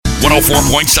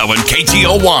104.7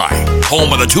 KTOY,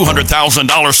 home of the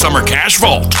 $200,000 summer cash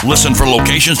vault. Listen for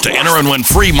locations to enter and win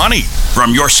free money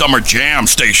from your summer jam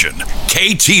station,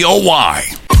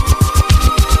 KTOY.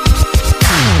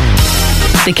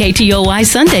 The KTOY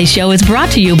Sunday Show is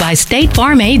brought to you by State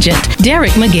Farm agent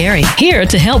Derek McGarry, here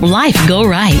to help life go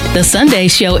right. The Sunday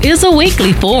Show is a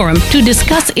weekly forum to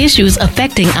discuss issues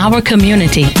affecting our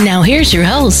community. Now here's your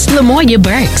hosts, Lamoya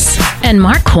Burks and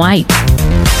Mark White.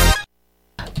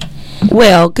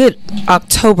 Well, good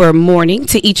October morning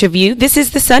to each of you. This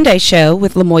is the Sunday Show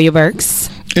with Lamoya Burks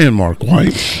and Mark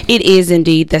White. It is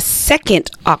indeed the 2nd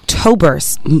October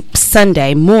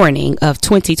Sunday morning of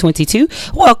 2022.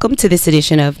 Welcome to this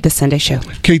edition of the Sunday Show.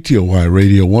 KTOY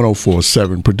Radio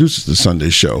 104.7 produces the Sunday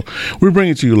Show. We bring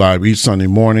it to you live each Sunday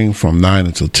morning from 9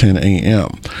 until 10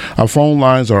 a.m. Our phone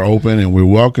lines are open and we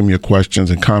welcome your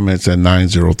questions and comments at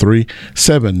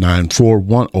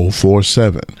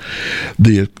 903-794-1047.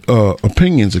 The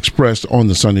opinions expressed on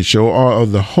the Sunday Show are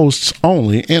of the hosts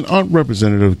only and aren't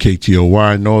representative of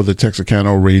KTOY nor the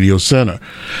Texarkana Radio Center.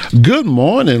 Good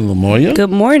morning, Lamoya.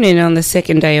 Good morning on the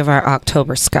second day of our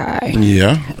October sky.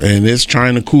 Yeah, and it's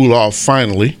trying to cool off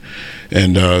finally.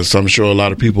 And so I'm sure a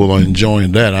lot of people are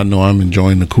enjoying that. I know I'm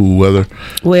enjoying the cool weather.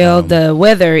 Well, the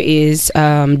weather is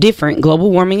different.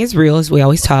 Global warming is real, as we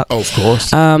always talk. Oh, of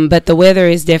course. But the weather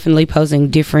is definitely posing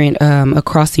different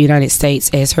across the United States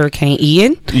as Hurricane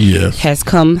Ian has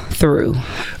come through.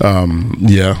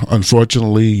 Yeah,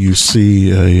 unfortunately, you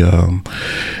see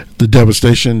the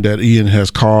devastation that Ian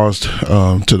has caused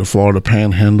to the Florida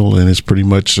Panhandle, and it's pretty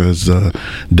much has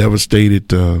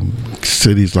devastated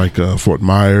cities like Fort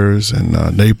Myers and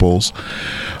Naples.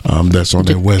 That's on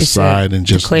the west side, and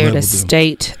just declared a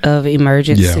state of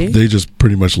emergency. Yeah, they just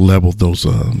pretty much leveled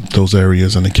those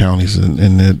areas and the counties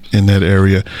in that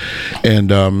area,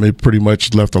 and it pretty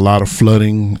much left a lot of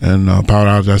flooding and power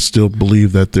outages. I still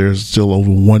believe that there's still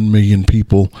over 1 million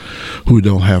people who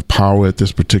don't have power at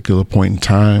this particular point in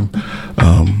time.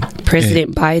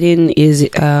 President Biden is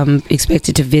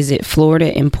expected to visit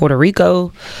Florida and Puerto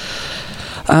Rico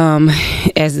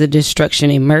as the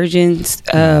destruction emerges.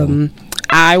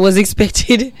 I was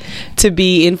expected to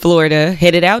be in Florida,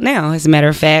 headed out now, as a matter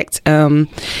of fact. And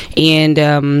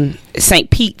St.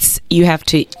 Pete's, you have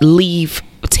to leave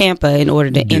Tampa in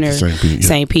order to enter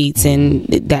St. Pete's, and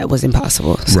that was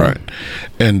impossible. So. Right.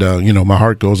 And, my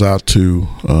heart goes out to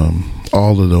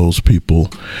all of those people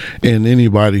and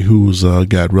anybody who's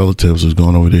got relatives who's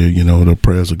going over there. The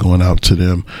prayers are going out to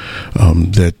them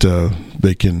that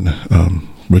they can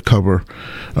recover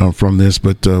from this,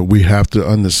 but we have to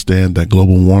understand that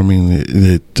global warming,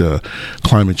 that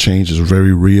climate change is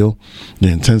very real. The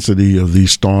intensity of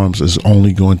these storms is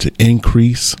only going to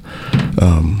increase.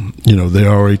 They're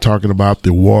already talking about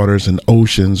the waters and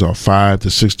oceans are 5 to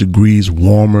 6 degrees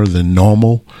warmer than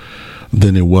normal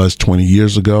than it was 20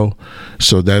 years ago.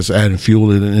 So that's adding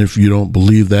fuel. And if you don't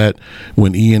believe that,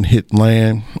 when Ian hit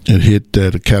land, it hit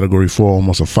at a Category 4,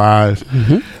 almost a 5.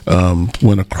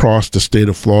 Went across the state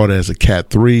of Florida as a Cat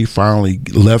 3, finally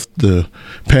left the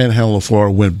Panhandle of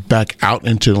Florida, went back out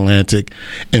into the Atlantic,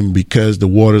 and because the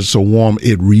water is so warm,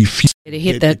 it refused. It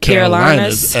hit the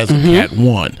Carolinas as a Cat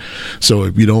 1. So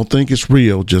if you don't think it's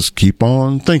real, just keep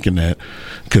on thinking that,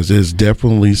 because it's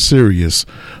definitely serious.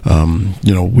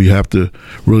 We have to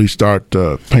really start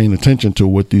paying attention to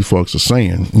what these folks are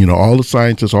saying. All the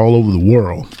scientists all over the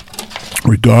world,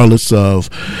 regardless of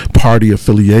party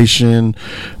affiliation,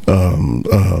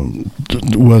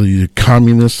 whether you're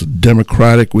communist,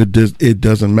 democratic, it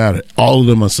doesn't matter. All of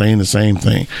them are saying the same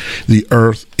thing. The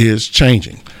earth is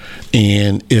changing.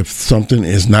 And if something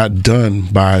is not done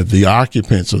by the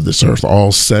occupants of this earth,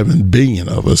 all 7 billion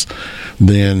of us,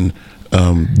 then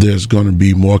there's going to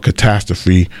be more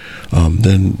catastrophe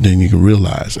than you can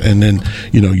realize. And then,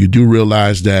 you do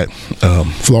realize that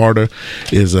Florida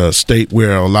is a state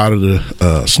where a lot of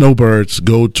the snowbirds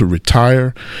go to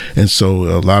retire. And so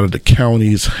a lot of the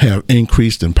counties have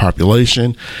increased in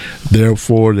population.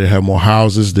 Therefore, they have more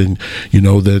houses. Then,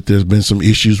 that there's been some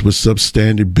issues with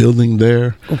substandard building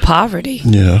there. Well, poverty.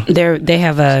 Yeah. They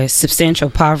have a substantial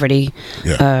poverty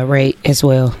rate as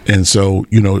well. And so,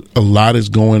 a lot is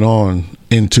going on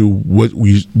into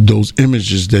those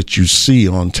images that you see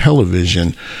on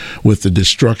television with the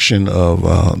destruction of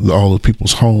all the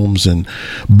people's homes and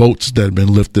boats that have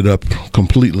been lifted up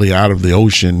completely out of the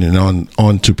ocean and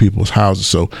onto people's houses.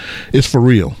 So it's for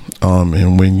real.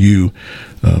 And when you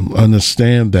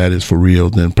understand that it's for real,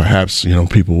 then perhaps,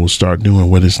 people will start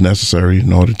doing what is necessary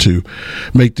in order to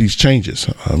make these changes.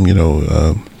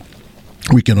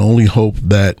 We can only hope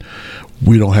that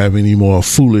we don't have any more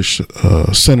foolish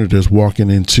senators walking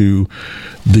into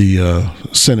the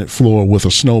Senate floor with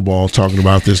a snowball talking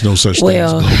about there's no such thing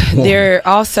as global warming. There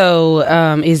also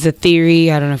is a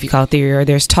theory, I don't know if you call it theory, or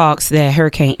there's talks that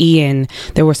Hurricane Ian,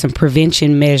 there were some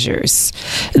prevention measures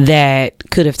that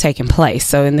could have taken place.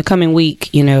 So in the coming week,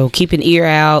 keep an ear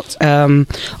out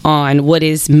on what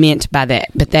is meant by that.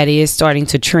 But that is starting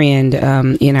to trend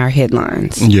in our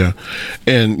headlines. Yeah.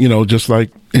 And, just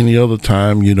like any other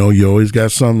time, you always got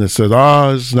something that says,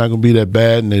 it's not going to be that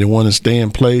bad, and they want to stay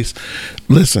in place.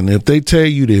 Listen, if they tell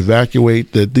you to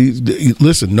evacuate,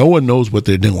 listen, NOAA knows what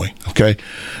they're doing, okay?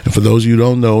 And for those of you who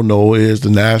don't know, NOAA is the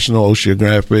National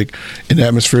Oceanographic and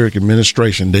Atmospheric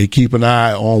Administration. They keep an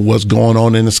eye on what's going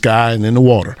on in the sky and in the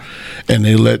water, and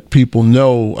they let people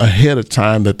know ahead of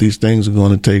time that these things are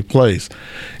going to take place.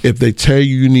 If they tell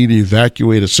you need to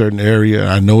evacuate a certain area,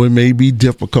 I know it may be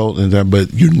difficult,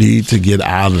 but you need to get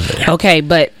out of there. Okay,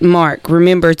 but Mark,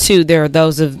 remember too, there are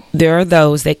those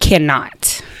that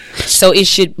cannot. So we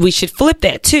should flip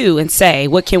that too and say,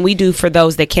 what can we do for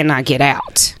those that cannot get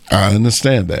out? I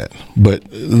understand that, but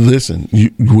listen,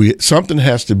 something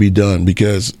has to be done,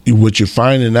 because what you're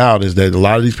finding out is that a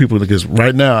lot of these people, because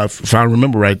right now, if I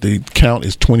remember right, the count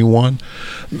is 21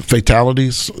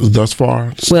 fatalities thus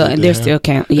far. Well, and they're still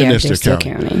counting. Yeah, they're still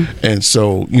counting. And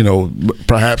so,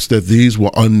 perhaps that these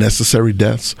were unnecessary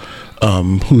deaths.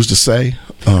 Who's to say?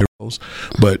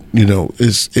 But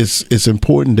it's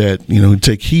important that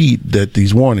take heed that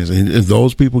these warnings, and if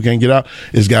those people can't get out,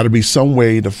 it's got to be some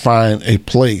way to find a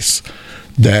place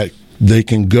that they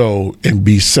can go and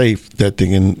be safe, that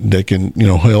they can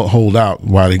hold out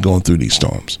while they're going through these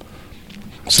storms.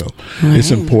 So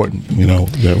it's important,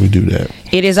 that we do that.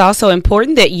 It is also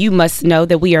important that you must know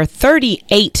that we are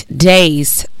 38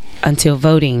 days until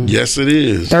voting. Yes, it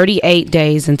is. 38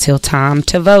 days until time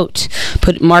to vote.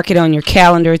 Mark it on your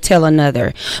calendar. Tell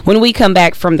another. When we come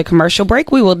back from the commercial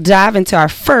break, we will dive into our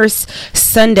first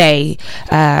Sunday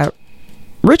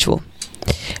ritual.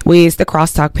 It's the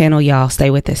Crosstalk panel, y'all.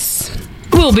 Stay with us.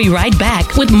 We'll be right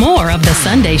back with more of the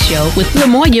Sunday Show with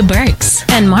Lamoya Burks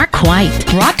and Mark White.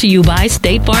 Brought to you by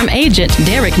State Farm agent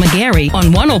Derek McGarry on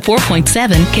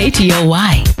 104.7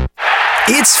 KTOY.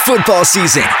 It's football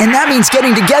season, and that means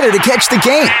getting together to catch the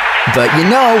game. But when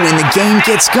the game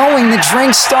gets going, the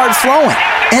drinks start flowing.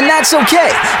 And that's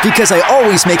okay, because I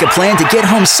always make a plan to get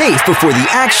home safe before the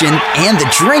action and the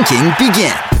drinking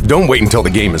begin. Don't wait until the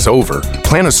game is over.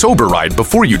 Plan a sober ride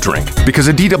before you drink, because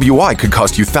a DWI could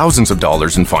cost you thousands of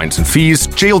dollars in fines and fees,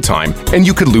 jail time, and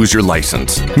you could lose your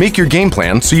license. Make your game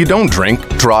plan so you don't drink,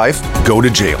 drive, go to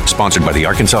jail. Sponsored by the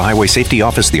Arkansas Highway Safety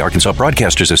Office, the Arkansas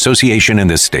Broadcasters Association, and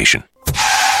this station.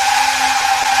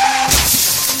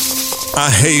 I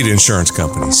hate insurance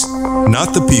companies.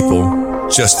 Not the people,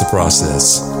 just the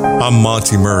process. I'm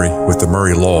Monty Murray with the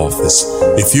Murray Law Office.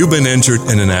 If you've been injured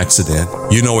in an accident,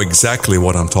 you know exactly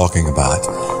what I'm talking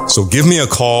about. So give me a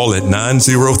call at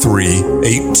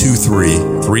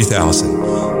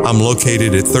 903-823-3000. I'm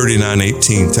located at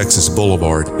 3918 Texas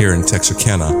Boulevard here in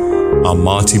Texarkana. I'm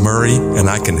Monty Murray, and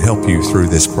I can help you through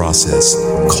this process.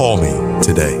 Call me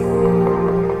today.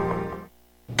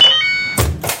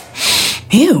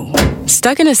 Ew.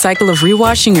 Stuck in a cycle of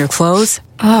rewashing your clothes?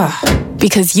 Ugh.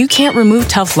 Because you can't remove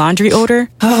tough laundry odor?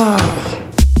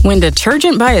 Ugh. When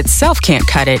detergent by itself can't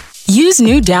cut it, use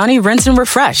new Downy Rinse and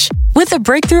Refresh. With a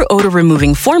breakthrough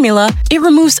odor-removing formula, it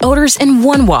removes odors in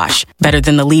one wash, better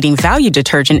than the leading value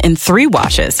detergent in 3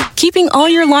 washes, keeping all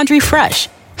your laundry fresh.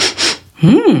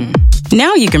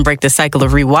 Now you can break the cycle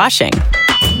of rewashing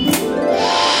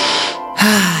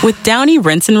with Downy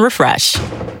Rinse and Refresh.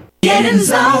 Get in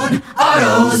zone,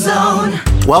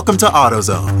 AutoZone. Welcome to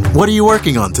AutoZone. What are you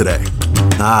working on today?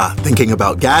 Thinking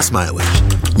about gas mileage.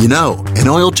 An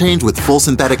oil change with full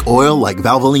synthetic oil like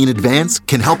Valvoline Advance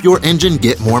can help your engine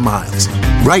get more miles.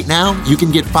 Right now, you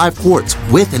can get 5 quarts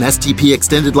with an STP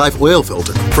Extended Life oil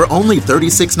filter for only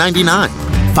 $36.99.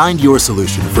 Find your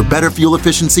solution for better fuel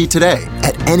efficiency today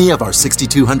at any of our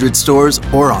 6,200 stores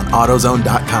or on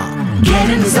AutoZone.com. Get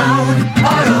in zone,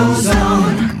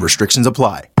 AutoZone. Restrictions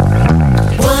apply.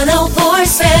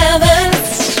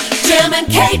 104.7 Jam and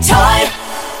K-Toy.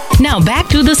 Now back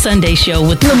to the Sunday Show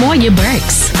with Lamoya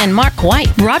Burks and Mark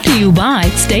White. Brought to you by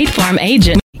State Farm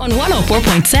agent on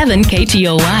 104.7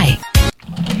 KTOY.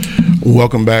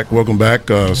 Welcome back.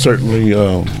 Certainly,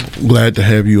 glad to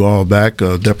have you all back.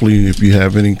 Definitely, if you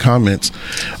have any comments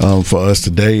for us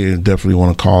today, you definitely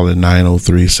want to call at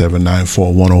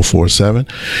 903-794-1047.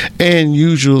 And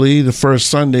usually the first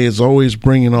Sunday is always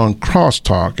bringing on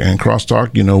Crosstalk. And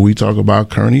Crosstalk, we talk about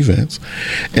current events.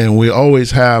 And we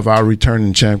always have our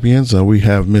returning champions. We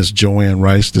have Miss Joanne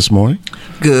Rice this morning.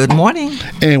 Good morning.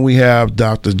 And we have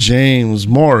Dr. James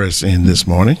Morris in this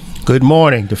morning. Good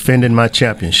morning, defending my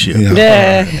championship.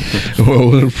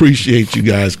 Well, we appreciate you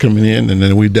guys coming in, and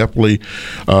then we definitely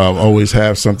always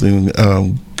have something,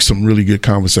 some really good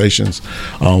conversations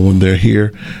when they're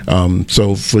here.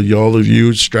 So for all of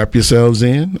you, strap yourselves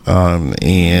in and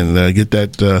get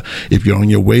that. If you're on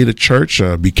your way to church,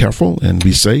 be careful and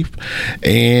be safe.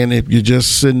 And if you're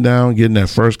just sitting down, getting that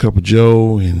first cup of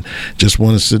Joe, and just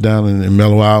want to sit down and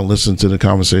mellow out, listen to the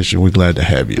conversation, we're glad to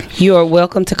have you. You are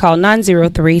welcome to call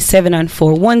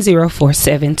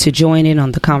 903-794-1047 to join in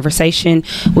on the conversation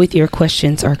with your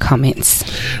questions or comments.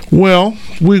 Well,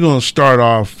 we're going to start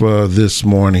off this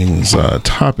morning's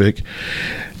topic.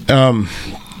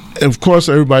 Of course,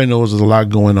 everybody knows there's a lot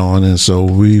going on, and so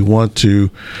we want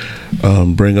to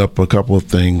bring up a couple of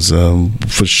things.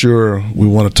 For sure, we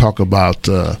want to talk about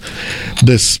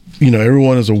this.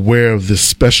 Everyone is aware of this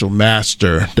special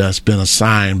master that's been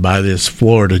assigned by this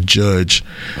Florida judge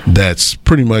that's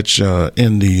pretty much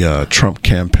in the Trump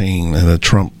campaign and the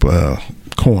Trump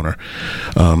corner.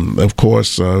 Of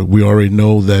course, we already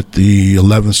know that the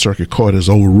 11th Circuit Court has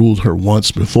overruled her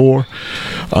once before,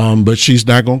 but she's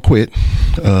not going to quit.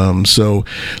 So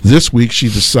this week she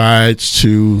decides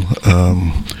to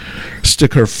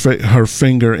stick her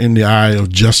finger in the eye of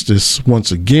justice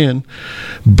once again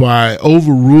by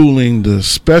overruling the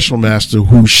special master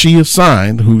who she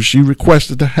assigned, who she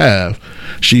requested to have.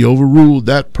 She overruled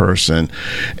that person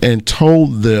and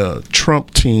told the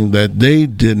Trump team that they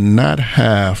did not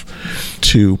have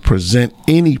to present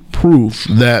any proof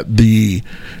that the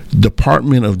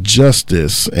Department of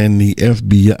Justice and the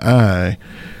FBI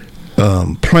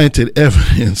planted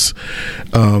evidence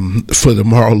for the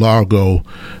Mar-a-Lago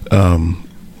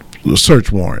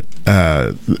search warrant.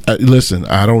 Listen,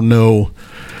 I don't know.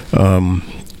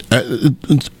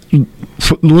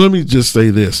 Let me just say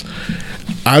this.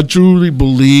 I truly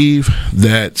believe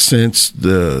that since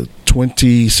the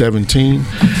 2017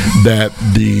 that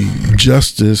the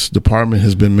Justice Department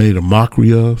has been made a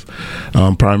mockery of,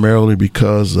 primarily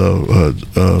because of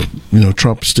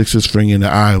Trump sticks his finger in the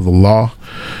eye of the law,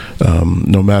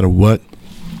 no matter what.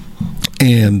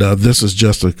 And this is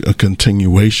just a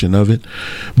continuation of it.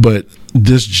 But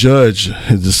this judge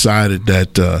has decided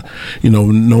that,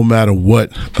 no matter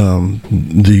what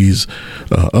these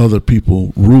other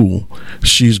people rule,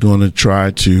 she's going to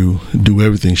try to do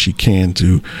everything she can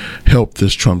to help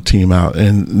this Trump team out.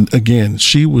 And again,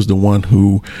 she was the one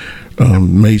who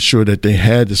made sure that they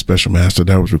had the special master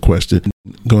that was requested.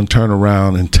 Going to turn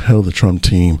around and tell the Trump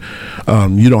team,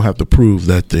 you don't have to prove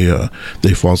that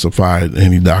they falsified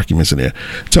any documents in there.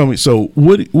 Tell me, so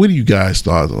what do you guys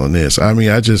thought on this? I mean,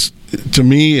 to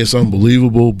me, it's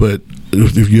unbelievable. But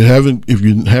if you haven't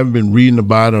been reading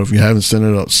about it, or if you haven't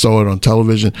saw it on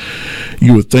television,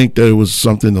 you would think that it was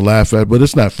something to laugh at. But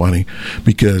it's not funny,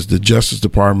 because the Justice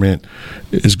Department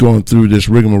is going through this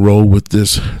rigmarole with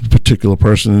this particular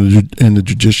person in the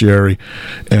judiciary,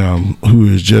 who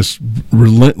is just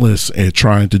relentless at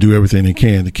trying to do everything they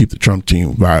can to keep the Trump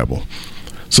team viable.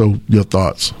 So, your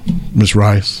thoughts, Ms.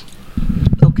 Rice?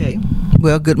 Okay.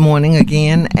 Well, good morning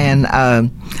again, and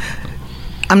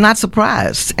I'm not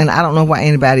surprised, and I don't know why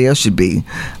anybody else should be,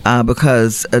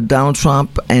 because Donald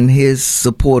Trump and his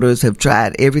supporters have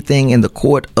tried everything in the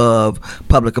court of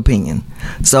public opinion.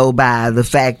 So by the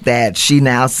fact that she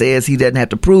now says he doesn't have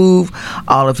to prove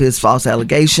all of his false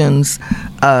allegations,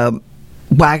 why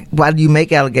do you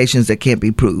make allegations that can't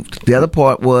be proved? The other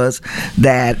part was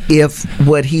that if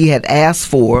what he had asked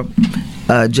for,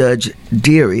 Judge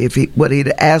Deary, what he'd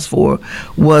asked for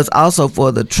was also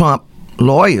for the Trump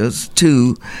lawyers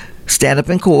to stand up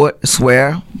in court,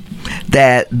 swear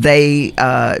that they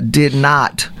did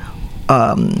not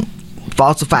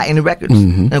falsify any records.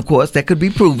 Mm-hmm. And of course, that could be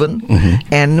proven.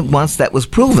 Mm-hmm. And once that was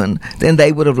proven, then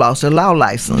they would have lost their law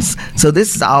license. So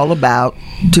this is all about,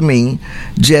 to me,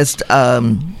 just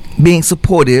being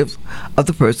supportive of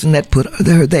the person that put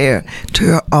her there to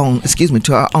her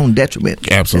own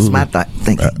detriment. Absolutely. That's my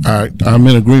thinking. I'm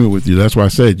in agreement with you. That's why I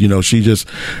said, she just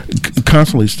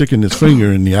constantly sticking his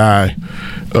finger in the eye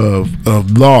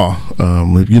of law.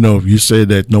 If you say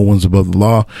that no one's above the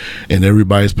law and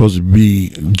everybody's supposed to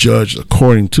be judged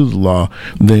according to the law,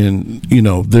 then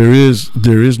there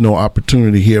is no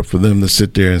opportunity here for them to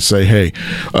sit there and say, hey,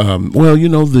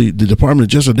 the Department of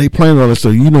Justice, they plan on this.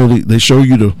 So they show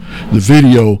you the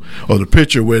video or the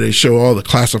picture where they show all the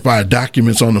classified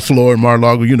documents on the floor in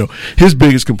Mar-a-Lago. His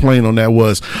biggest complaint on that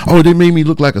was, they made me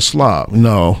look like a slob.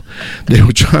 No, they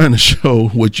were trying to show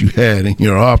what you had in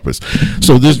your office.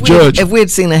 So this judge, if we had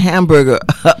seen a hamburger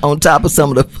on top of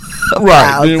some of the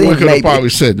right, then we could have probably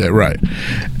said that, right?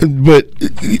 But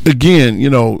again,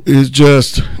 it's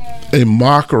just a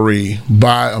mockery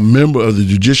by a member of the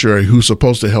judiciary who's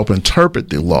supposed to help interpret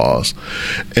the laws,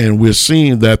 and we're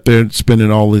seeing that they're spending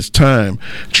all this time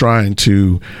trying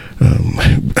to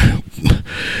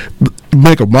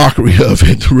make a mockery of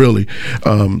it, really.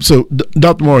 So,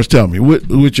 Dr. Morris, tell me,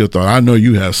 what's your thought? I know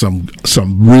you have some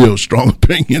real strong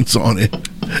opinions on it.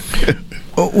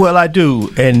 Well, I do,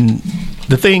 and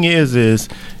the thing is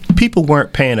people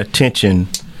weren't paying attention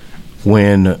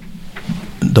when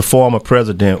the former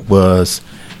president was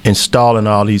installing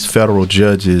all these federal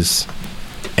judges,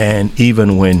 and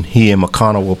even when he and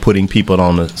McConnell were putting people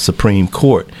on the Supreme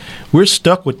Court. We're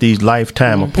stuck with these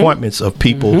lifetime appointments of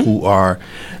people who are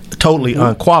totally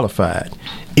unqualified.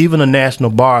 Even the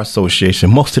National Bar Association,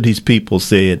 most of these people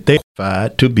said they're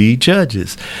qualified to be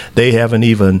judges. They haven't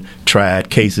even tried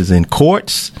cases in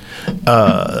courts.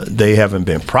 They haven't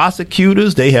been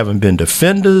prosecutors. They haven't been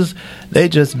defenders. They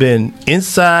just been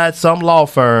inside some law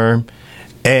firm,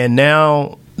 and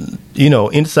now,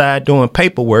 inside doing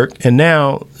paperwork, and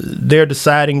now they're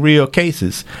deciding real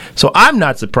cases. So I'm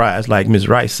not surprised, like Ms.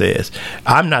 Rice says.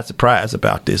 I'm not surprised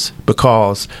about this,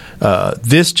 because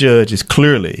this judge has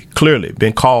clearly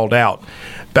been called out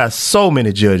by so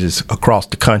many judges across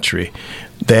the country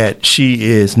that she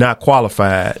is not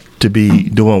qualified to be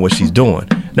doing what she's doing.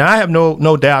 Now, I have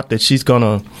no doubt that she's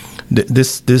gonna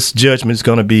this judgment is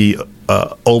gonna be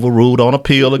overruled on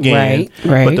appeal again.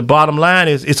 Right. But the bottom line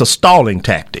is, it's a stalling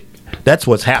tactic. That's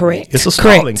what's happening. Correct. It's a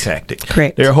stalling tactic.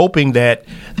 Correct. They're hoping that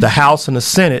the House and the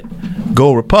Senate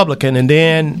go Republican, and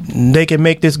then they can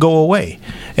make this go away.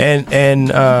 And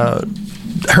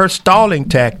her stalling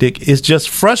tactic is just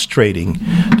frustrating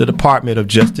the Department of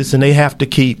Justice, and they have to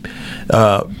keep,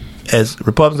 as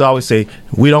Republicans always say,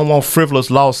 we don't want frivolous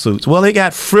lawsuits. Well, they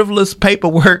got frivolous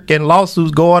paperwork and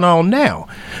lawsuits going on now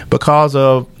because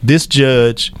of this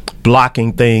judge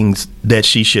blocking things that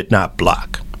she should not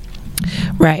block.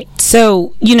 Right.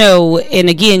 So, and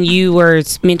again, you were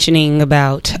mentioning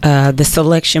about the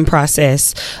selection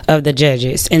process of the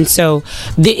judges. And so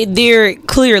there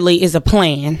clearly is a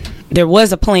plan. There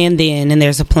was a plan then, and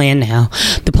there's a plan now.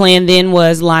 The plan then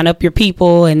was line up your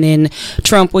people, and then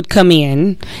Trump would come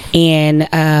in and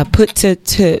put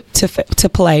to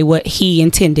play what he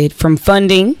intended, from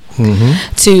funding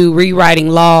to rewriting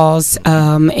laws,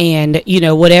 and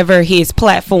whatever his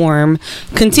platform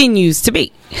continues to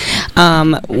be.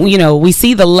 We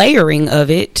see the layering of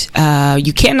it.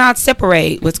 You cannot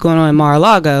separate what's going on in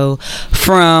Mar-a-Lago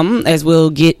from, as we'll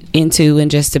get into in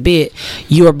just a bit,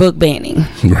 your book banning.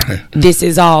 Right. This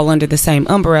is all under the same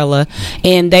umbrella,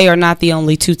 and they are not the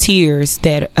only two tiers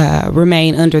that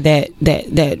remain under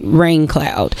that rain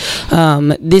cloud.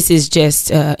 This is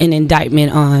just an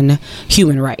indictment on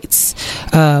human rights.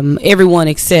 Everyone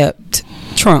except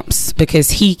Trump's,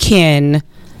 because he can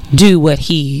do what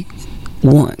he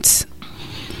wants.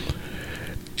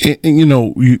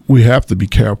 And we have to be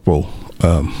careful,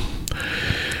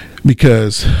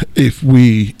 because if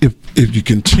you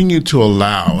continue to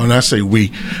allow, and I say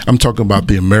we, I'm talking about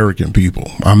the American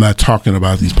people. I'm not talking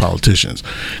about these politicians,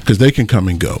 because they can come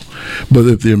and go. But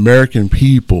if the American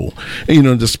people,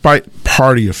 despite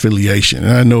party affiliation,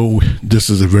 and I know this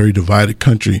is a very divided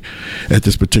country at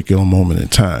this particular moment in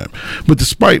time, but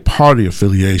despite party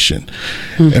affiliation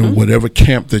and whatever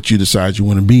camp that you decide you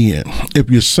want to be in, if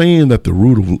you're saying that the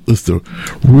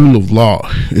rule of law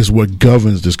is what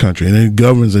governs this country, and it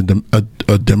governs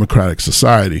a democratic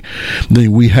society,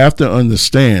 then we have to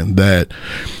understand that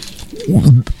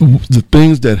the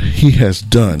things that he has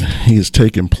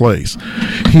taken place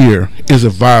here is a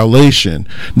violation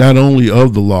not only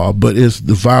of the law, but is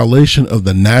the violation of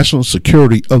the national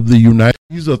security of the United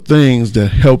States. These are things that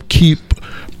help keep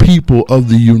people of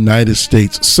the United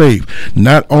States safe,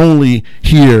 not only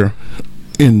here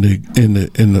in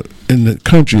the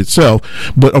country itself,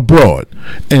 but abroad.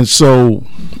 And so,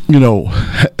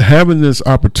 having this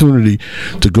opportunity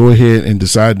to go ahead and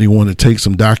decide they want to take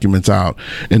some documents out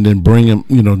and then bring them,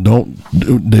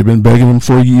 they've been begging them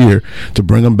for a year to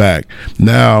bring them back.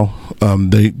 Now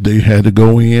they had to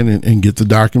go in and get the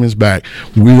documents back.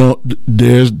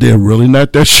 They're really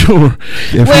not that sure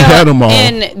if he had them all.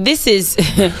 And this is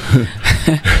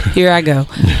here I go.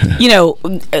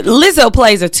 Lizzo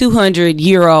plays a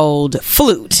 200-year-old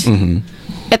flute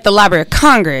at the Library of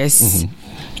Congress.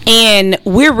 And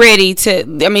we're ready to.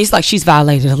 It's like she's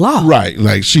violated the law, right?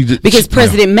 Like because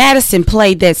President Madison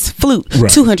played that flute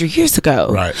 200 years ago,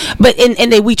 right? But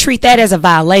we treat that as a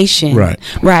violation, right?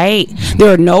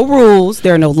 There are no rules,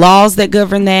 there are no laws that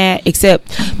govern that, except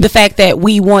the fact that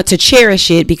we want to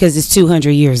cherish it because it's 200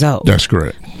 years old. That's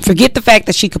correct. Forget the fact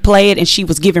that she could play it and she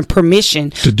was given permission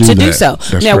to do so.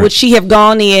 That's now, correct. would she have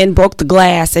gone in, broke the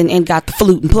glass, and got the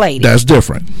flute and played it? That's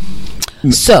different.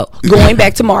 So, going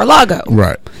back to Mar-a-Lago.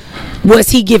 Right.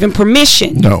 Was he given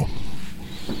permission? No.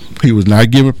 He was not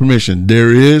given permission.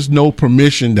 There is no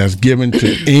permission that's given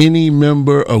to any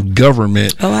member of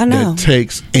government that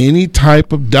takes any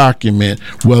type of document,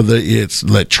 whether it's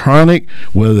electronic,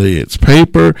 whether it's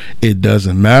paper, it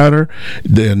doesn't matter.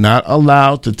 They're not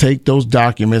allowed to take those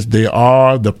documents. They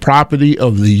are the property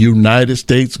of the United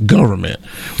States government,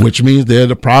 which means they're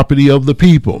the property of the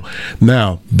people.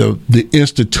 Now, the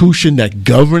institution that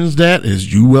governs that,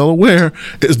 as you well aware,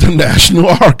 is the National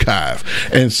Archive.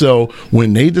 And so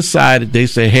when they decided, they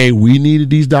say, hey, we needed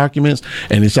these documents,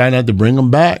 and decided not to bring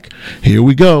them back. Here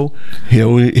we go. Here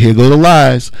go the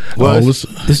lies. Well,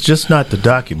 it's just not the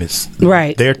documents.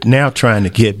 Right. They're now trying to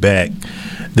get back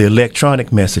the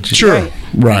electronic messages. Sure.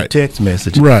 Right. Text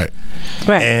messages. Right.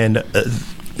 And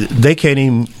they can't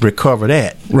even recover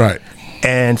that. Right.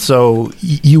 And so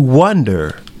you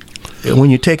wonder, when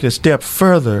you take it a step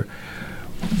further,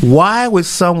 why would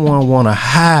someone want to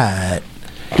hide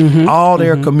all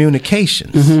their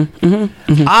communications?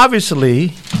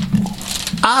 Obviously,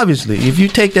 if you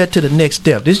take that to the next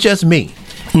step, this is just me.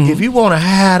 If you want to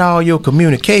hide all your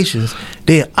communications,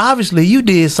 then obviously you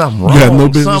did something wrong. You have no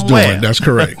business somewhere. doing. That's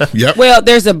correct. Yep. Well,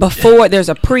 there's a before, there's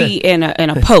a pre, and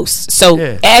a post.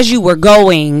 So as you were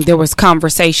going, there was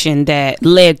conversation that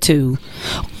led to.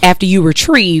 After you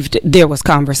retrieved, there was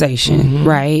conversation,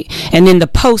 right? And then the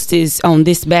post is on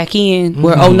this back end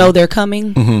where, oh no, they're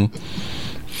coming.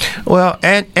 Well,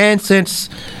 and since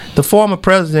the former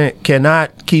president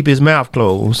cannot keep his mouth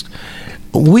closed,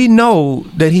 we know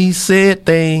that he said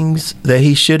things that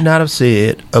he should not have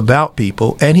said about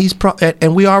people, and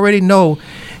and we already know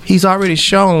he's already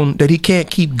shown that he can't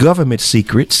keep government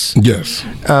secrets. Yes.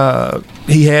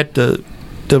 He had the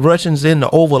Russians in the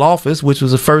Oval Office, which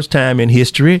was the first time in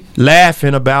history,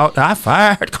 laughing about, I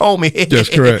fired Comey. That's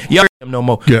correct. Y'all no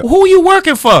more. Yeah. Who are you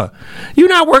working for? You're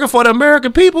not working for the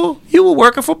American people. You were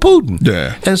working for Putin.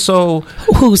 Yeah. And so,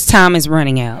 whose time is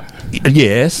running out?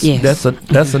 Yes. That's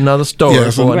another story.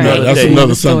 Yeah, for another that's day.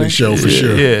 another Sunday show for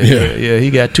sure. Yeah. He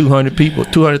got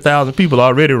 200,000 people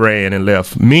already ran and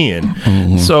left,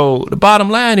 men. So the bottom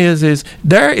line is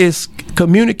there is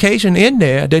communication in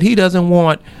there that he doesn't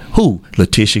want. Who?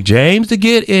 Letitia James to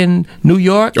get in New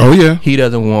York? Oh yeah. He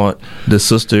doesn't want the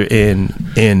sister in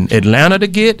Atlanta to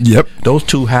get. Yep. Those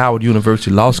two Howard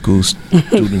University Law School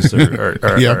students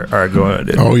are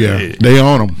going. Oh yeah. They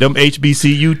own them. Them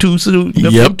HBCU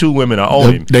them two women are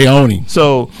on him. They own him.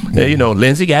 So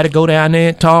Lindsay got to go down there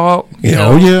and talk.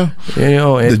 Oh yeah.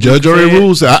 And the judge already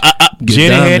rules.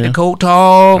 Jenny had the coat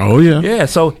talk. Oh yeah. Yeah.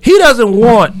 So he doesn't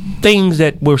want things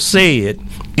that were said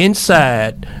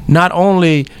inside, not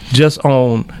only just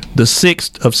on the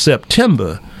 6th of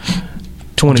September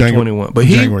 2021, but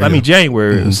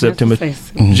January, September,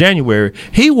 January.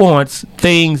 He wants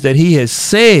things that he has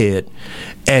said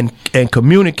and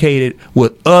communicated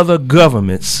with other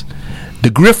governments. The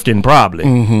grifting probably.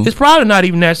 It's probably not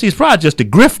even that. It's probably just the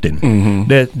grifting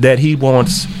that he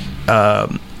wants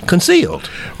concealed.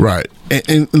 Right.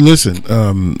 And listen,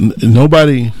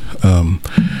 nobody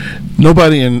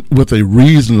with a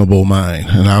reasonable mind,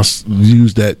 and I'll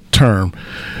use that term,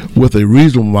 with a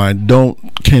reasonable mind,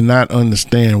 cannot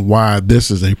understand why this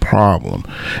is a problem.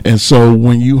 And so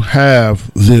when you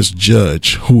have this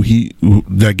judge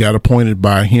that got appointed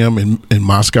by him in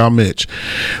Moscow Mitch,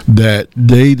 that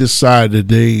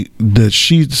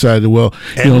she decided, well,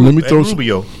 let me throw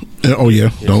Rubio. Oh yeah,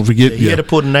 don't forget. He had to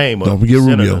put a name on. Don't forget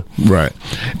Rubio, right?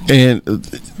 And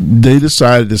they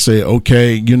decided to say,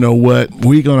 okay, you know what,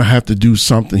 we're gonna have to do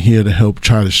something here to help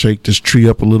try to shake this tree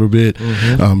up a little bit,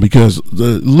 because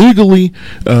legally,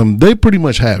 they pretty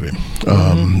much have him.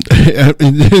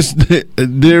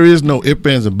 There is no ifs,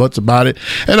 ands, and buts about it.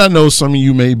 And I know some of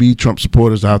you may be Trump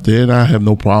supporters out there, and I have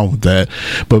no problem with that.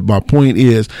 But my point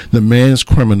is, the man's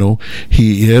criminal.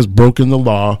 He has broken the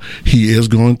law. He is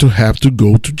going to have to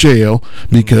go to jail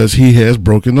because he has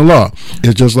broken the law.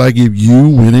 It's just like if you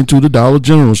went into the Dollar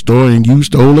General store and you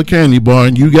stole a candy bar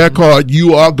and you got caught,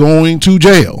 you are going to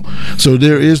jail. So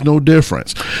there is no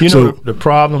difference. You know, the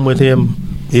problem with him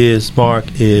is, Mark,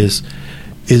 is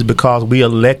because we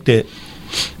elected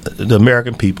the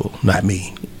American people, not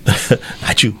me,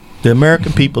 not you. The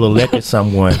American people elected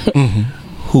someone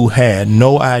who had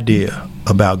no idea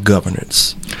about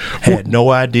governance, had no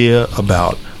idea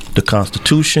about the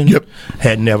Constitution,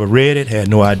 had never read it, had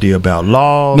no idea about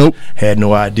laws, had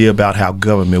no idea about how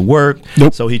government worked.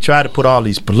 So he tried to put all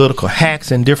these political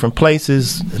hacks in different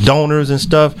places, donors and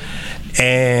stuff,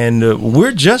 and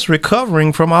we're just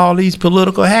recovering from all these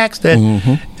political hacks that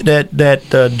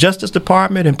that Justice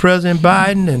Department and President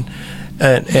Biden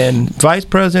and Vice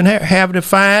President have to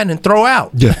find and throw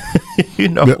out. You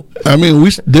know, I mean,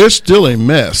 there's still a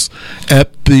mess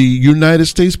at the United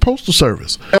States Postal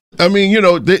Service. I mean, you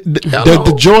know,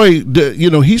 the joy, you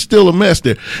know, he's still a mess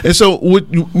there. And so,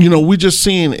 you know, we're just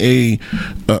seeing a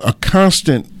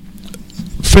constant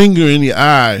finger in the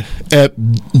eye at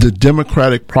the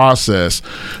democratic process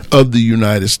of the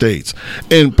United States.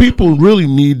 And people really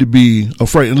need to be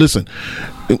afraid. And listen,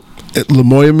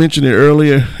 Lamoya mentioned it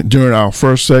earlier during our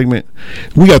first segment.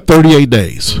 We got 38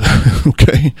 days.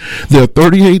 Okay, there are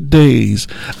 38 days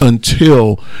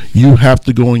until you have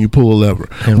to go and you pull a lever.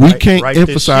 And we can't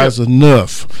emphasize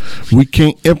enough. We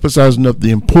can't emphasize enough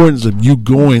the importance of you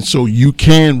going so you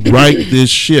can right this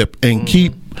ship and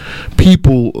keep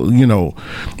people, you know,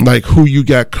 like who you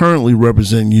got currently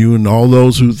representing you, and all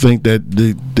those who think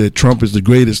that Trump is the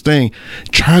greatest thing.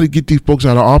 Try to get these folks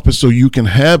out of office so you can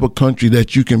have a country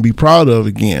that you can be proud of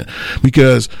again.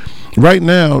 Because right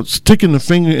now, sticking the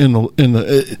finger in the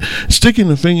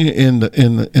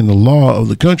law of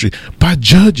the country by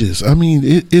judges. I mean,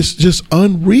 it's just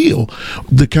unreal,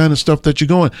 the kind of stuff that you're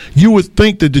going. You would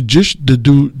think that the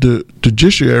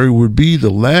judiciary would be the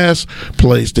last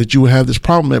place that you would have this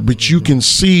problem at, but you can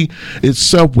see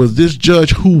itself with this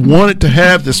judge who wanted to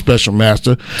have this special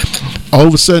master, all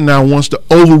of a sudden now wants to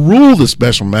overrule the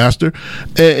special master.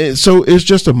 And so it's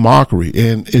just a mockery.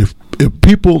 And if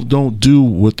people don't do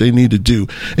what they need to do,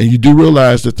 and you do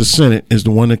realize that the Senate is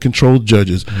the one that controls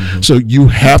judges, so you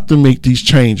have to make these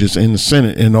changes in the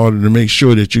Senate in order to make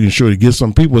sure that you can to get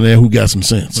some people in there who got some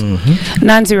sense.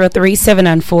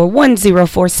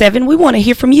 903-794-1047. We want to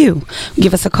hear from you.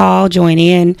 Give us a call, join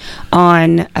in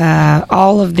on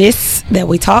all of this that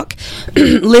we talk.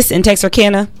 Listen,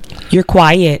 Texarkana, you're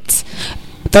quiet.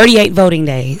 38 voting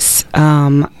days.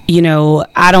 You know,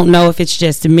 I don't know if it's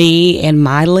just me and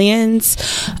my lens.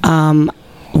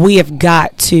 We have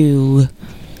got to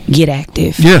get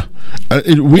active. Yeah.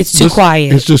 It's too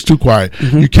quiet. It's just too quiet.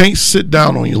 You can't sit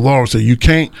down on your laurels. So you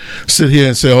can't sit here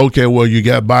and say, okay, well, you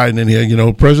got Biden in here. You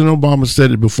know, President Obama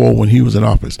said it before when he was in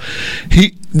office.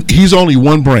 He's only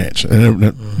one branch.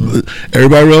 And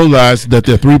everybody realized that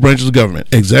there are three branches of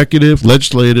government: executive,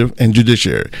 legislative, and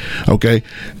judiciary. Okay?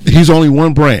 He's only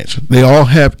one branch. They all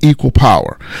have equal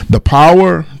power. The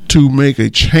power to make a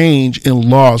change in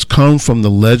laws comes from the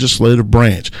legislative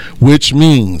branch, which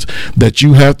means that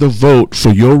you have to vote for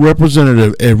your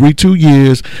representative every 2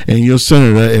 years and your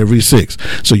senator every 6.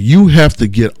 So you have to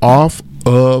get off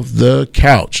of the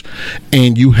couch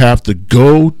and you have to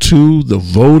go to the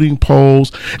voting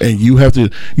polls, and you have to,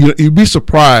 you know, you'd be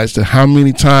surprised at how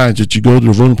many times that you go to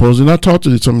the voting polls. And I talked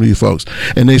to some of these folks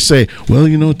and they say, well,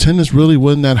 you know, attendance really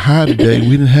wasn't that high today. We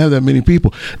didn't have that many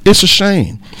people. It's a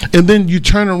shame. And then you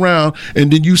turn around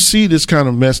and then you see this kind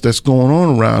of mess that's going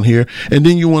on around here, and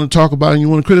then you want to talk about it and you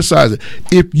want to criticize it.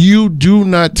 If you do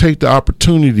not take the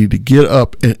opportunity to get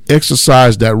up and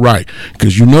exercise that right,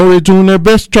 because you know they're doing their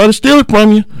best to try to steal it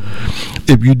from you.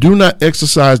 If you do not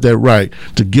exercise that right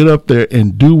to get up there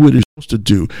and do what you're supposed to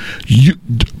do, you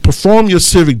perform your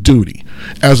civic duty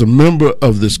as a member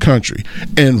of this country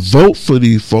and vote for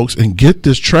these folks and get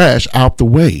this trash out the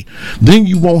way. Then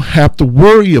you won't have to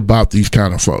worry about these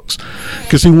kind of folks.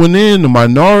 Because when they're in the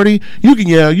minority, you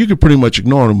can pretty much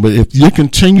ignore them. But if you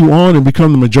continue on and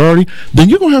become the majority, then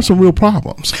you're gonna have some real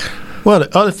problems. Well,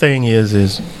 the other thing is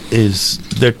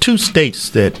there are two states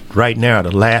that right now are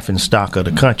the laughing stock of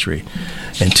the country,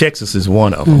 and Texas is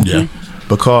one of them. Yeah.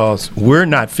 because we're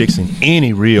not fixing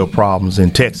any real problems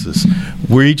in Texas.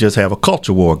 We just have a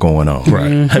culture war going on.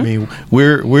 Right. I mean,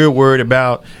 we're worried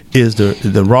about, is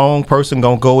the wrong person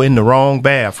gonna go in the wrong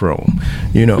bathroom?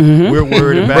 You know, we're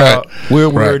worried about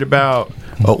about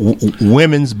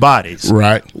women's bodies.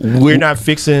 Right. We're not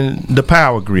fixing the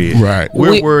power grid. Right.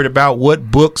 We're worried about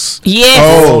what books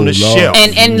Yes. are on the shelf.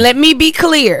 And let me be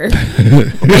clear.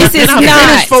 This is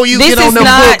not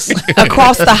books.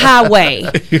 across the highway.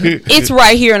 It's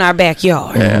right here in our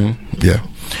backyard. Yeah.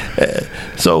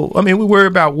 So, I mean, we worry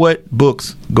about what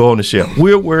books go on the shelf.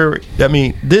 We're worried. I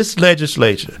mean, this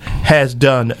legislature has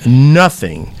done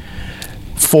nothing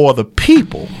for the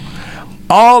people.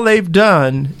 All they've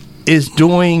done is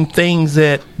doing things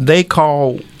that they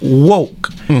call woke.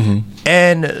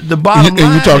 And the bottom line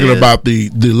and you're talking is, about the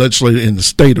legislature in the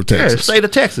state of Texas. Yeah, state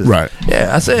of Texas. Right.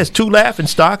 Yeah, I said it's two laughing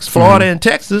stocks, Florida and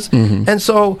Texas. And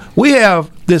so we have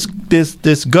this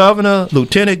governor,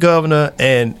 lieutenant governor,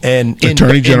 and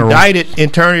Attorney General. indicted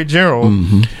attorney general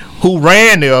who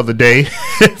ran the other day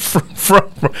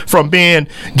from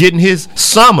getting his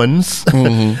summons.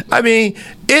 I mean,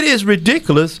 it is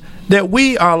ridiculous that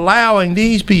we are allowing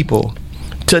these people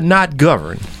to not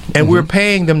govern, and we're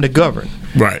paying them to govern.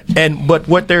 Right. But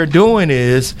what they're doing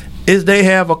is they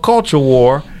have a culture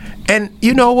war, and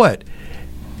you know what?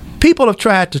 People have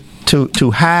tried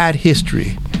to hide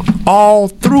history all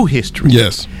through history.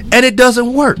 Yes. And it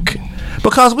doesn't work.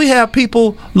 Because we have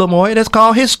people, Lamoy, that's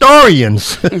called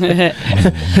historians.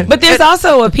 But there's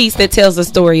also a piece that tells the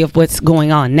story of what's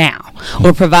going on now,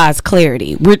 or provides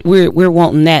clarity. We're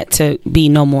wanting that to be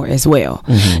no more as well.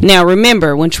 Now,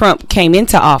 remember, when Trump came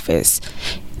into office,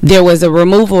 there was a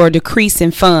removal or decrease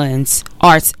in funds,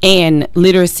 arts and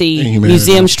literacy,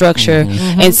 museum structure,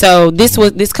 and so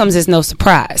this comes as no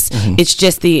surprise. It's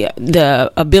just the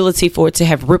ability for it to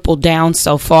have rippled down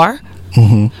so far.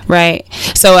 Right.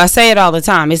 So I say it all the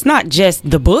time. It's not just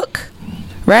the book,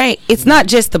 right? It's not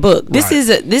just the book. This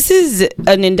is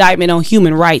an indictment on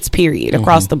human rights, period,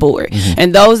 across the board.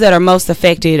 And those that are most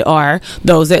affected are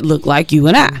those that look like you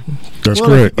and I. That's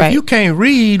correct. If you can't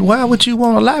read, why would you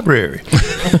want a library?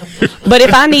 But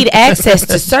if I need access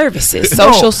to services,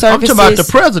 social services, I'm talking about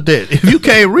the president. If you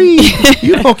can't read,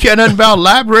 you don't care nothing about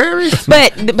libraries.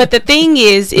 But the thing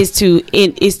is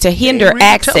to hinder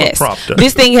access.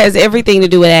 This thing has everything to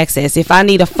do with access. If I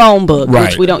need a phone book,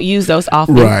 which we don't use those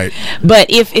often,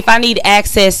 but if I need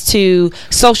access to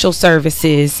social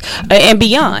services and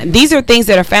beyond, these are things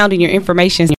that are found in your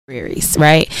information libraries,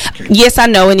 right? Yes, I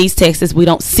know in East Texas we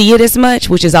don't see it as much,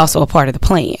 which is also a part of the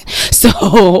plan.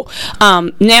 So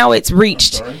now it's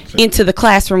reached into the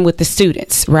classroom with the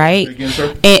students, right?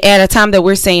 At a time that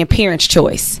we're saying parents'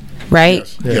 choice, right?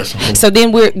 Yes. So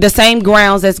then we're the same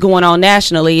grounds that's going on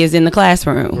nationally is in the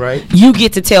classroom. Right. You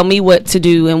get to tell me what to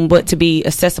do and what to be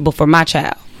accessible for my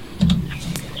child.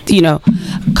 You know,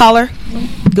 caller.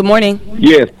 Good morning.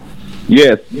 Yes.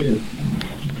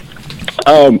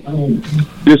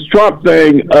 This Trump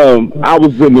thing, I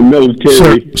was in the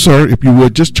military. Sir, if you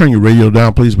would, just turn your radio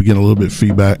down, please. We're getting a little bit of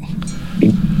feedback.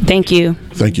 Thank you.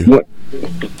 Thank you.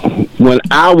 When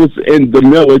I was in the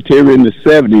military in the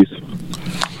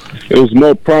 70s, it was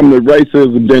more prominent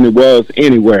racism than it was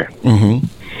anywhere.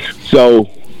 So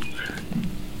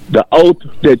the oath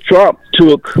that Trump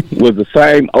took was the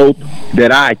same oath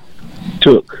that I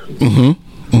took.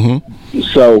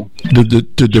 So to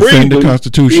defend the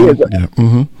Constitution.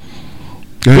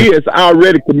 He has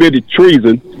already committed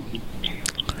treason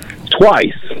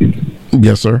twice.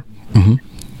 Yes, sir.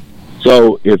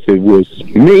 So if it was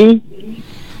me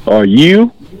or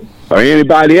you or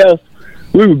anybody else,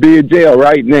 we would be in jail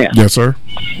right now. Yes, sir.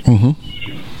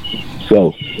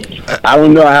 So I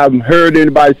don't know. I haven't heard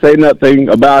anybody say nothing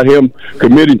about him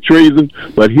committing treason,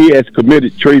 but he has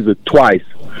committed treason twice.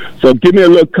 So give me a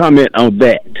little comment on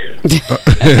that.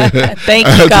 Thank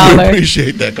you, caller. I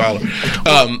appreciate that, caller.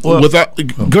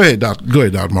 Go ahead, Doctor. Go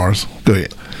ahead, Dr. Morris. Go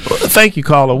ahead. Thank you,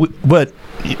 caller. But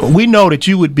we know that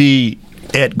you would be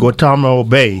at Guantanamo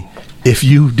Bay if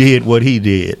you did what he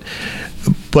did.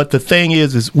 But the thing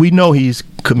is we know he's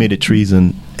committed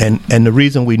treason, and the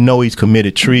reason we know he's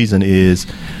committed treason is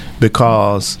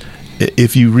because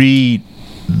if you read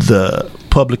the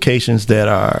publications that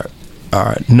are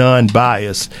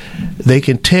non-biased, they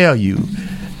can tell you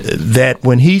that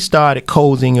when he started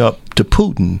cozying up to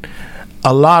Putin,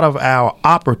 a lot of our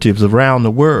operatives around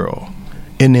the world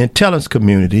in the intelligence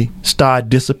community started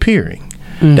disappearing.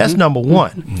 That's number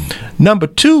one. Number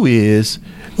two is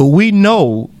we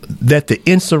know that the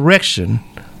insurrection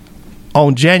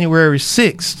on January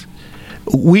 6th,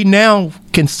 we now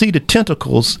can see the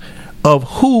tentacles of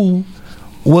who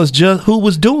was just who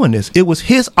was doing this. It was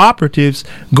his operatives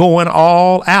going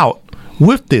all out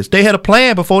with this. They had a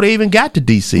plan before they even got to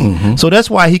D.C. So that's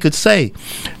why he could say,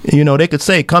 they could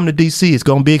say, come to D.C. It's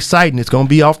going to be exciting. It's going to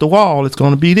be off the wall. It's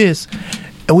going to be this.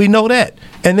 And we know that.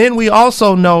 And then we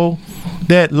also know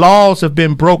that laws have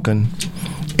been broken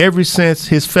ever since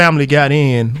his family got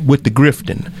in with the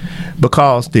grifting,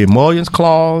 because the emollients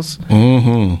clause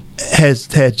has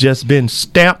just been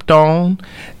stamped on.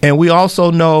 And we also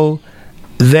know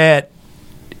that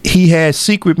he had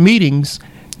secret meetings,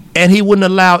 and he wouldn't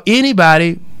allow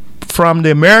anybody from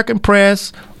the American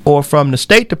press or from the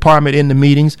State Department in the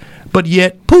meetings, but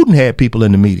yet Putin had people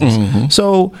in the meetings.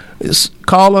 So,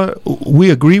 caller,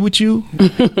 we agree with you,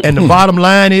 and the bottom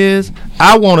line is,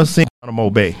 I want to see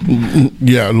Guantanamo Bay.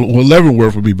 Yeah, well,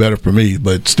 Leavenworth would be better for me,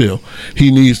 but still,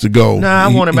 he needs to go. I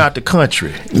want him out the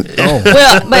country. Well,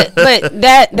 but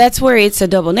that's where it's a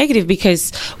double negative,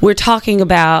 because we're talking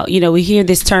about, we hear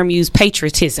this term used,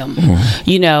 patriotism,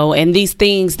 and these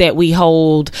things that we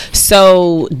hold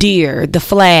so dear, the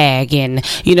flag and,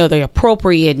 the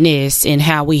appropriateness and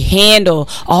how we handle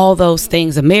all those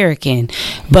things American.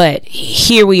 But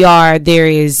here we are, there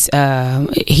is,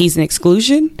 he's an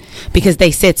exclusion because they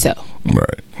said so.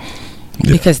 Right.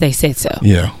 Yeah. Because they said so.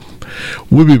 Yeah.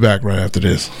 We'll be back right after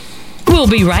this. We'll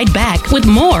be right back with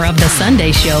more of The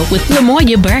Sunday Show with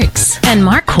Lamoya Burks and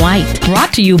Mark White.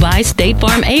 Brought to you by State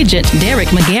Farm agent Derek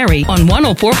McGarry on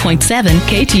 104.7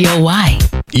 KTOY.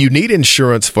 You need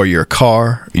insurance for your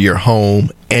car, your home,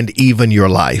 and even your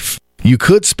life. You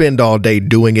could spend all day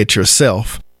doing it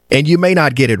yourself, and you may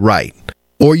not get it right.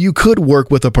 Or you could work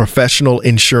with a professional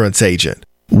insurance agent.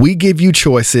 We give you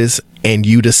choices, and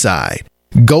you decide.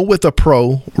 Go with a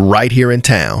pro right here in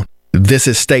town. This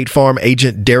is State Farm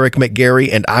agent Derek McGarry,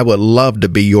 and I would love to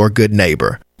be your good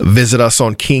neighbor. Visit us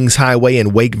on Kings Highway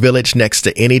in Wake Village next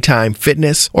to Anytime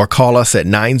Fitness, or call us at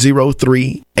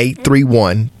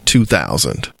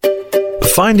 903-831-2000.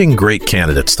 Finding great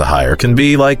candidates to hire can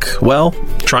be like, well,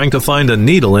 trying to find a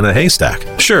needle in a haystack.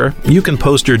 Sure, you can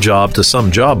post your job to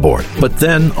some job board, but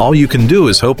then all you can do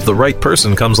is hope the right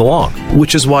person comes along,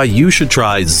 which is why you should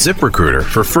try ZipRecruiter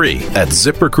for free at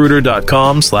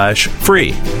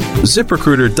ZipRecruiter.com/free.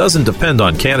 ZipRecruiter doesn't depend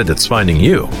on candidates finding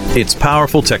you. Its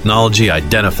powerful technology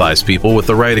identifies people with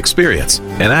the right experience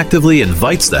and actively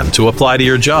invites them to apply to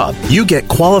your job. You get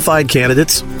qualified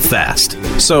candidates fast.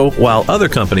 So while other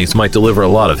companies might deliver a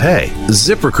lot of hay,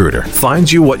 ZipRecruiter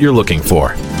finds you what you're looking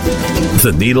for.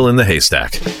 The needle in the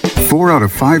haystack. 4 out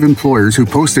of 5 employers who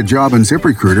post a job on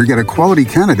ZipRecruiter get a quality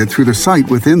candidate through the site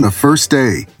within the first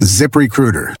day.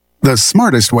 ZipRecruiter, the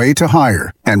smartest way to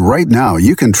hire. And right now,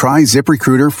 you can try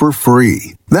ZipRecruiter for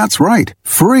free. That's right,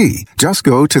 free. Just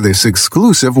go to this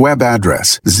exclusive web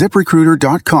address,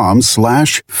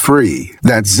 ZipRecruiter.com/free.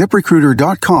 That's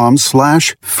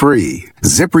ZipRecruiter.com/free.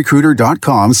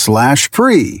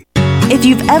 ZipRecruiter.com/free. If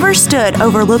you've ever stood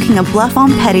overlooking a bluff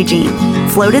on Pettigene,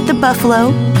 floated the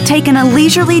Buffalo, taken a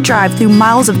leisurely drive through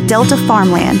miles of Delta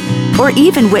farmland, or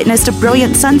even witnessed a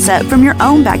brilliant sunset from your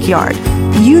own backyard,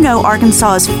 you know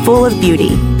Arkansas is full of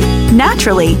beauty.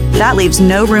 Naturally, that leaves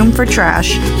no room for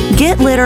trash. Get litter